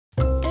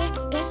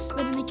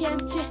spinning again,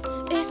 yeah.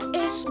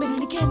 It's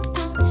spinning again.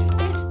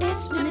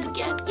 It's spinning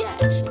again, yeah.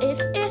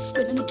 It's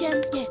spinning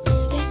again, yeah.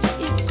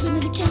 It's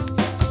spinning again.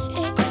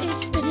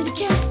 It's spinning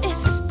again.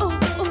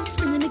 It's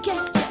spinning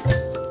again, yeah.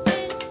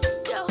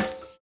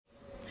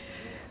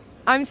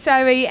 I'm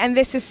Sari and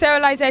this is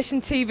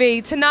Serelisation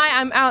TV. Tonight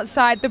I'm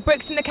outside the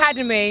Brixton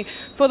Academy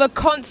for the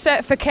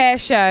Concert for Care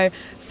show.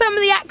 Some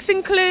of the acts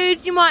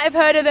include, you might have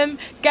heard of them,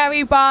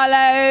 Gary Barlow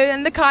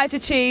and the Kaiser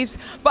Chiefs,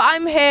 but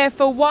I'm here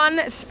for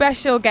one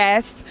special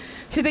guest.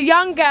 She's a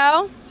young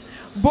girl,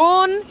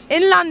 born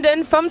in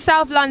London, from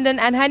South London,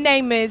 and her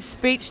name is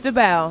Speech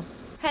Debelle.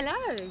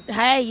 Hello.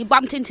 Hey, you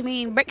bumped into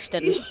me in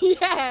Brixton.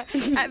 Yeah,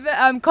 at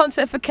the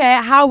Concert for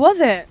Care. How was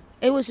it?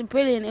 It was a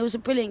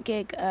brilliant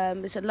gig.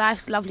 It's a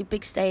nice, lovely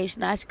big stage,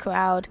 nice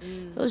crowd.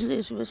 It was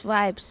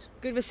vibes.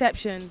 Good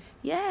reception.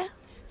 Yeah.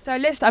 So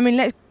let's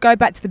go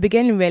back to the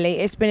beginning really.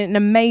 It's been an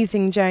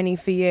amazing journey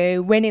for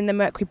you, winning the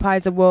Mercury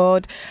Prize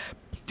Award.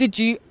 Did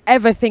you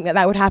ever think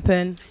that would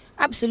happen?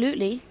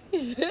 Absolutely.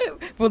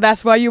 Well,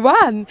 that's why you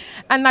won.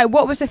 And like,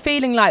 what was the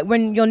feeling like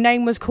when your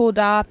name was called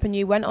up and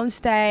you went on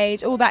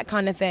stage, all that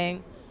kind of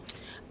thing?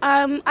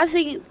 I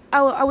think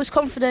I was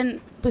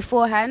confident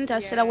beforehand. I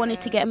said I wanted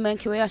to get a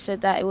Mercury. I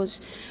said that it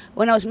was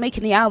when I was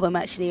making the album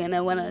actually, and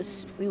then when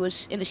we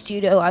was in the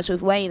studio, I was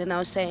with Wayne, and I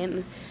was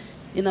saying,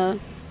 you know,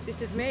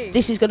 this is me.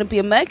 This is going to be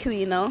a Mercury,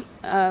 you know.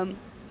 And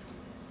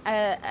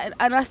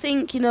I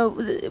think, you know,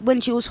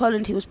 when Jules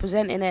Holland, he was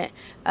presenting it,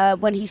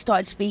 when he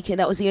started speaking,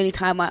 that was the only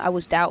time I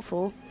was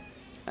doubtful.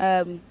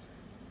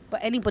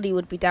 But anybody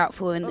would be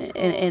doubtful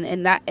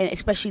in that,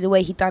 especially the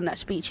way he done that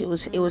speech. It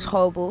was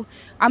horrible.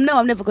 I'm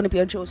never going to be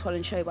on Jules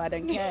Holland's show, but I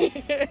don't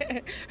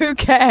care. Who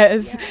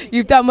cares? Yeah,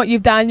 you've done what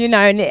you've done, you know,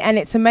 and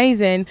it's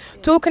amazing.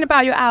 Yeah. Talking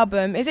about your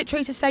album, is it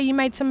true to say you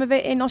made some of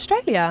it in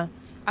Australia?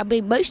 I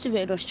made most of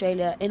it in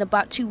Australia in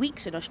about 2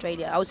 weeks in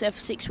Australia. I was there for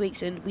 6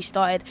 weeks, and we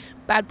started.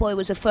 Bad Boy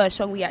was the first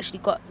song we actually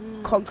got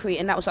concrete,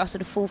 and that was after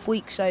the 4th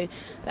week. So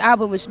the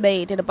album was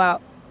made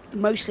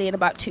mostly in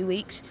about 2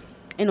 weeks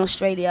in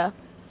Australia.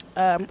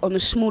 On the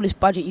smallest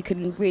budget you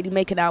can really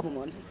make an album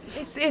on.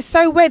 It's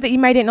so weird that you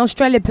made it in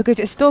Australia because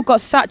it's still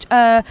got such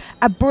a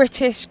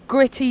British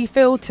gritty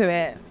feel to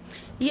it.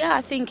 Yeah,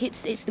 I think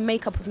it's the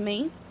makeup of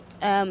me.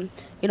 You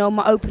know,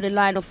 my opening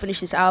line of Finish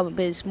This Album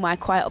is my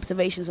quiet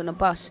observations on a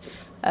bus.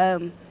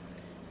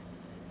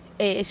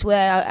 It's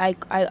where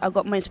I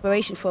got my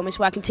inspiration from. It's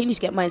where I continue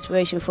to get my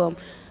inspiration from.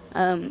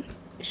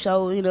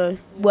 So, you know,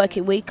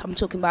 working week, I'm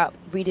talking about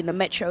reading the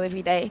Metro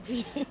every day.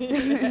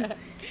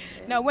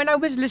 Now, when I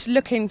was just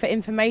looking for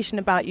information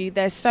about you,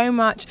 there's so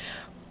much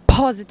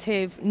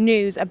positive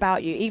news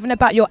about you, even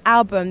about your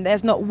album.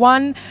 There's not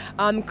one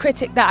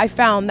critic that I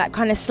found that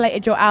kind of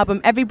slated your album.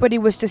 Everybody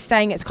was just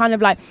saying it's kind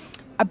of like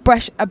a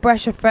breath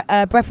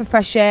of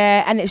fresh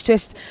air, and it's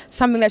just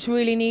something that's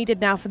really needed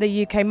now for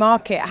the UK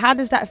market. How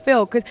does that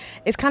feel? Because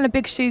it's kind of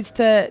big shoes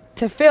to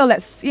fill.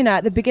 That's, you know,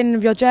 at the beginning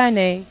of your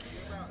journey.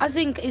 I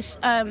think it's,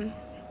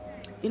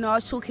 you know, I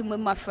was talking with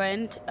my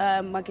friend,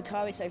 my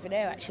guitarist over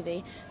there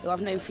actually, who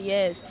I've known for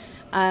years,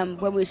 when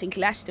we was in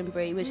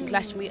Glastonbury. We was in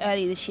Glastonbury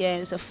earlier this year. It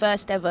was the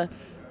first ever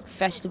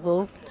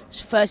festival. It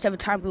was the first ever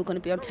time we were going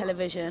to be on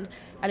television,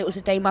 and it was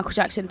the day Michael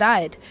Jackson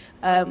died.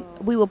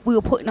 We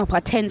were putting up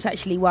our tents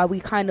actually while we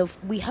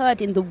heard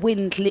in the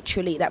wind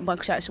literally that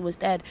Michael Jackson was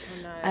dead.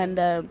 Oh, no.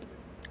 And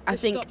I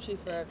think stopped you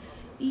for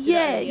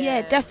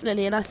yeah,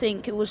 definitely. And I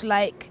think it was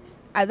like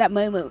at that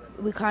moment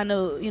we kind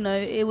of, you know,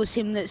 it was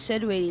him that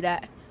said really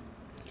that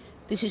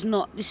this is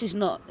not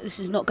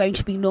going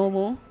to be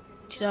normal.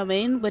 Do you know what I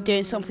mean? We're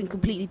doing something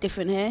completely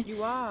different here.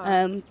 You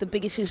are. The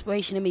biggest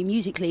inspiration in me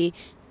musically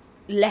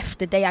left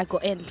the day I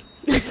got in.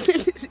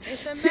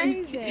 It's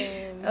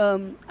amazing.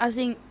 I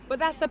think. But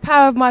that's the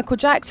power of Michael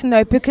Jackson,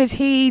 though, because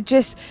he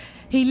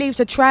leaves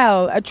a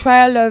trail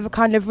of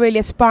kind of really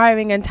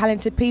aspiring and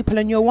talented people,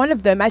 and you're one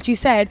of them. As you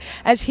said,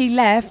 as he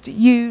left,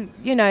 you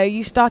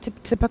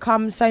started to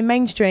become so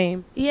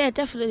mainstream. Yeah,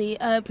 definitely.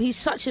 He's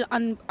such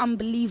an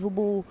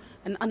unbelievable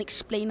and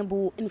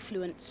unexplainable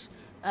influence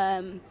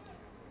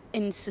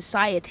in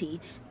society.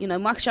 You know,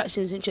 Michael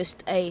Jackson isn't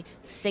just a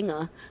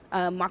singer.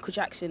 Michael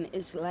Jackson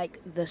is like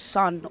the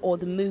sun or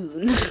the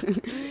moon.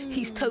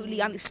 He's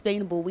totally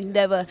unexplainable. We've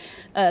never,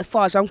 as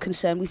far as I'm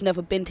concerned, we've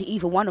never been to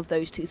either one of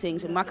those two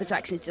things, and Michael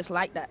Jackson is just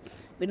like that.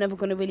 We're never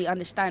going to really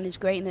understand his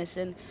greatness.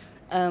 And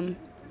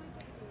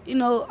you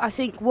know, I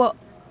think what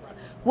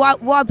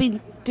I've been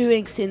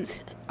doing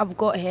since I've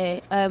got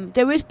here,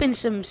 there has been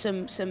some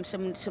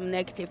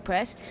negative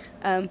press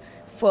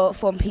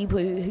from people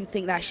who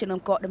think that I shouldn't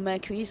have got the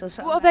Mercuries or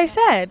something. What have they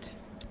said?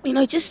 You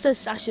know, just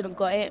as I shouldn't have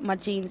got it. My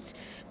jeans,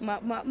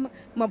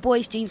 my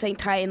boys' jeans ain't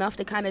tight enough.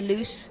 They're kind of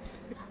loose.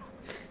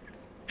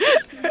 Do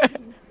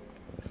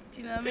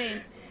you know what I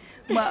mean?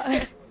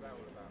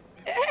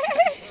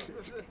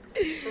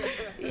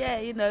 Yeah,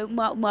 you know,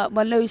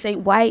 my nose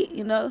ain't white,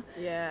 you know.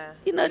 Yeah.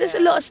 You know, there's a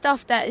lot of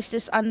stuff that is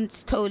just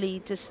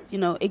totally just, you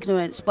know,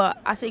 ignorance.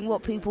 But I think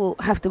what people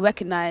have to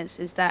recognise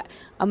is that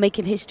I'm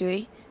making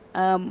history.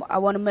 I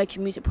won a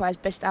Mercury Music Prize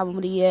Best Album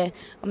of the Year.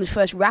 I'm the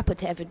first rapper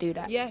to ever do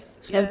that. Yes.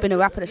 There's never been a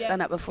rapper that's done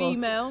that before.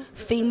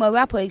 Female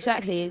rapper,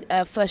 exactly.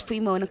 First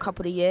female in a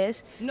couple of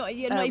years. Not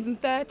even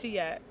 30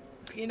 yet.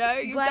 You know,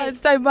 you've done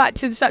so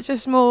much in such a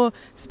small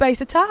space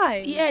of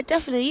time. Yeah,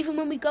 definitely. Even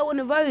when we go on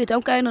the road,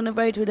 I'm going on the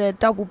road with a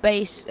double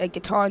bass, a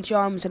guitar and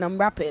drums, and I'm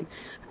rapping.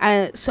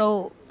 And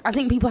so I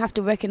think people have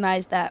to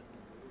recognise that.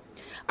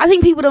 I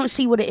think people don't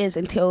see what it is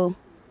until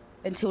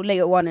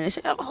later on, and they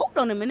say, oh, hold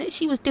on a minute,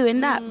 she was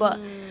doing that, but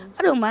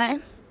I don't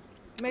mind.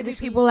 Maybe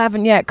people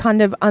haven't yet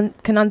kind of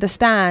can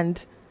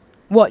understand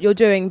what you're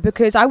doing,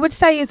 because I would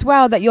say as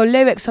well that your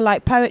lyrics are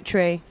like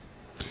poetry.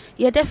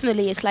 Yeah,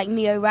 definitely. It's like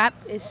neo-rap.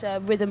 It's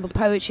rhythm and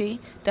poetry,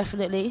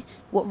 definitely.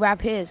 What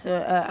rap is.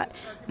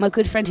 My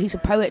good friend who's a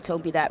poet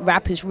told me that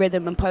rap is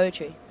rhythm and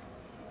poetry.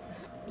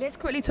 Let's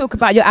quickly talk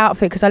about your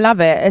outfit, because I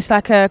love it. It's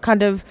like a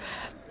kind of,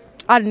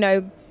 I don't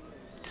know,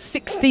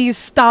 60s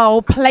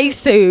style play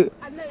suit.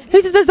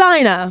 Who's the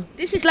designer?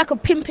 This is like a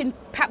pimpin'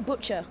 Pat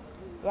Butcher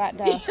right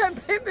now. Yeah,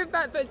 pimpin'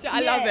 Pat Butcher.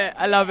 I love it.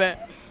 I love it.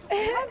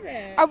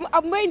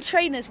 I'm wearing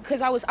trainers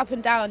because I was up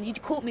and down.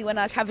 You'd caught me when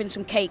I was having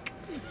some cake.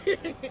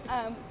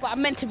 But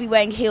I'm meant to be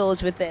wearing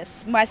heels with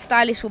this. My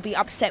stylist will be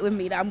upset with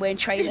me that I'm wearing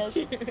trainers.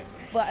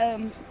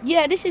 But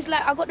yeah, this is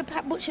like, I got the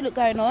Pat Butcher look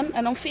going on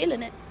and I'm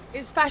feeling it.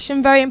 Is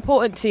fashion very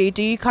important to you?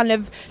 Do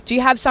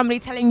you have somebody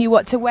telling you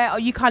what to wear, or are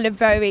you kind of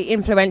very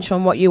influential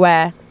on what you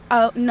wear?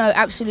 No,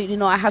 absolutely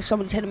not. I have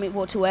somebody telling me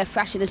what to wear.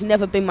 Fashion has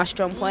never been my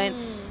strong point.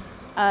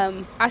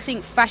 I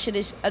think fashion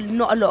is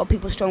not a lot of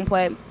people's strong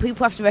point.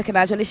 People have to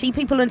recognise when they see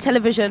people on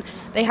television,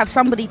 they have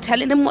somebody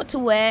telling them what to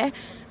wear,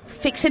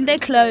 fixing their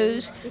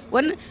clothes.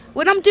 When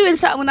I'm doing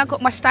something, when I've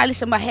got my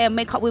stylist and my hair and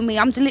makeup with me,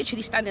 I'm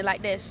literally standing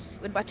like this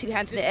with my two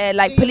hands in the air,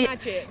 like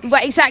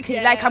right, exactly,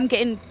 yeah. Like I'm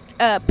getting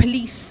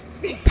police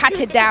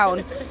patted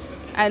down,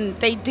 and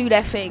they do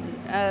their thing.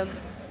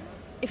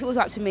 If it was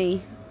up to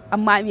me, I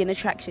might be in a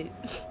tracksuit.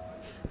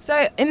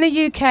 So in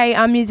the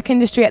UK music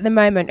industry at the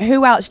moment,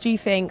 who else do you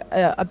think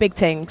are big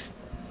things?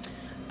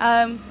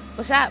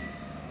 What's that?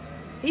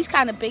 He's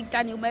kind of big,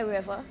 Daniel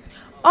Merriweather.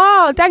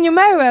 Oh, Daniel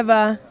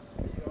Merriweather.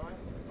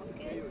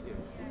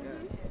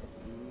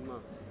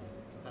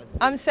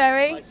 I'm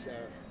Seri. Hi,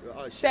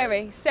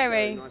 Sarah.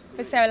 Seri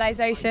for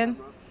Serelisation.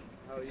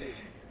 How are you?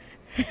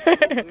 I'm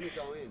going to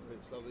go in, but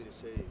it's lovely to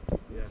see you.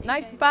 Yeah.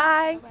 Nice,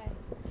 bye.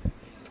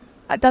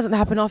 That doesn't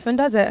happen often,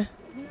 does it?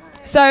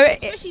 So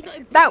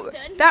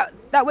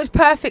that was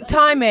perfect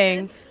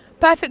timing.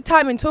 Perfect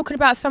timing, talking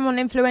about someone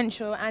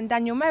influential, and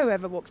Daniel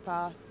Merriweather walks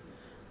past.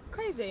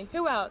 Crazy.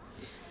 Who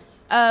else?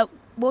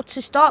 Well,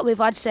 to start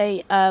with, I'd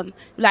say,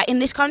 like in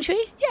this country?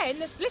 Yeah,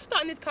 let's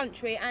start in this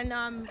country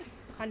and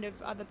kind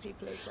of other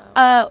people as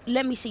well.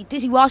 Let me see.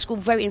 Dizzy Rascal,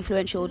 very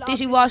influential.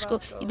 Dizzy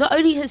Rascal, not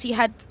only has he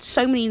had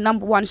so many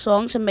 #1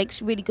 songs and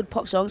makes really good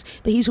pop songs,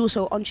 but he's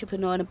also an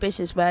entrepreneur and a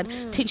businessman.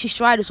 Tinchy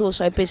Strider's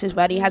also a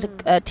businessman. He has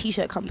a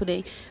t-shirt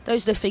company.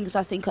 Those are the things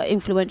I think are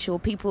influential.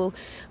 People,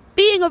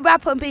 being a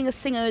rapper and being a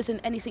singer isn't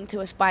anything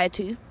to aspire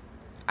to.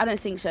 I don't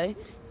think so.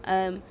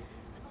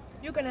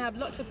 You're going to have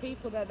lots of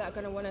people there that are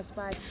going to want to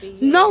aspire to be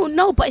you.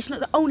 No, but it's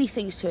not the only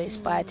things to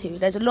aspire to.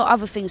 There's a lot of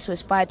other things to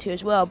aspire to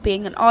as well.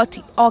 Being an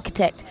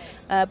architect,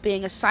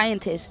 being a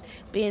scientist,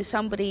 being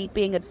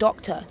a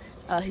doctor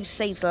who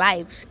saves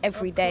lives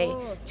every day. Do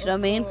you know what I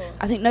mean?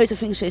 I think those are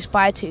things to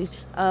aspire to.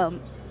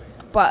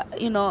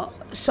 But, you know,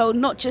 so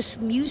not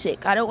just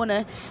music. I don't want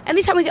to...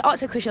 Anytime I get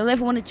asked a question, I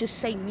never want to just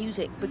say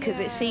music, because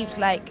it seems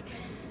like...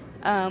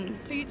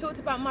 So you talked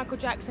about Michael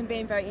Jackson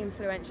being very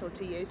influential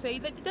to you. So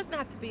it doesn't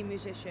have to be a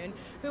musician.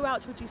 Who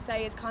else would you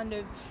say is kind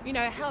of, you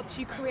know, helps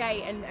you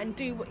create and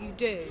do what you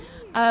do?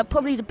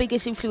 Probably the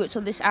biggest influence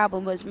on this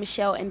album was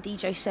Michelle and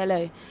DJ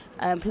Cello,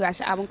 who has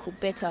an album called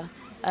Bitter.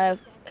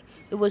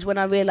 It was when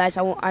I realised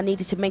I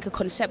needed to make a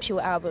conceptual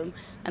album,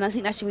 and I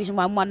think that's the reason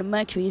why I won the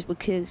Mercury, is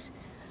because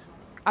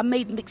I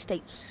made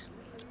mixtapes.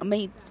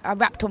 I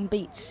rapped on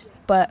beats,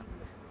 but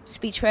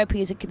Speech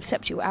Therapy is a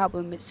conceptual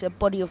album. It's a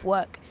body of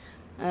work.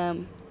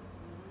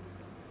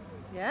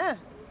 Yeah.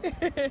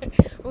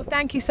 Well,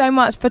 thank you so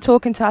much for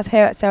talking to us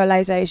here at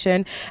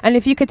Serelisation. And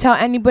if you could tell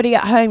anybody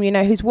at home, you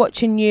know, who's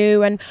watching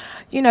you and,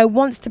 you know,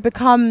 wants to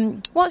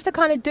kind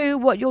of do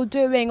what you're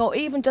doing, or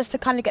even just to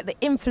kind of get the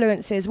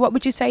influences, what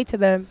would you say to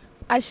them?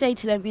 I say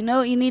to them, you know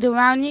what you need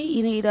around you?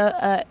 You need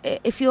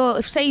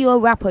if say you're a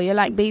rapper, you're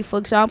like me, for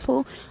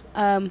example,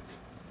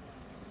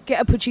 get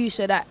a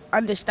producer that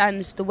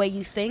understands the way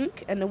you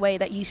think and the way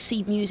that you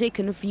see music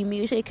and view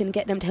music, and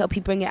get them to help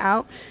you bring it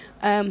out.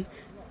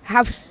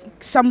 Have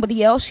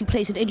somebody else who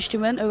plays an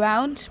instrument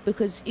around,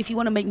 because if you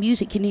want to make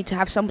music, you need to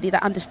have somebody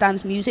that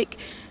understands music,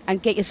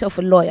 and get yourself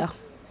a lawyer.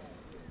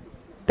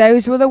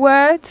 Those were the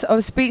words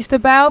of Speech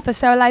Debelle for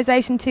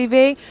Serelisation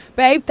TV.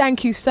 Babe,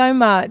 thank you so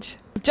much.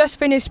 I've just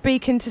finished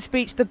speaking to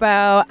Speech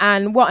Debelle,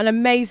 and what an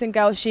amazing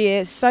girl she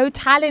is. So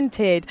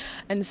talented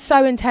and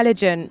so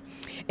intelligent.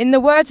 In the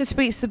words of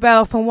Speech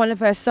Debelle from one of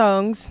her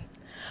songs,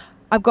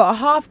 I've got a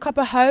half cup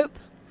of hope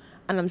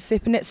and I'm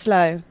sipping it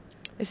slow.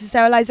 This is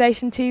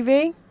Serelisation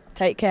TV.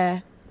 Take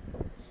care.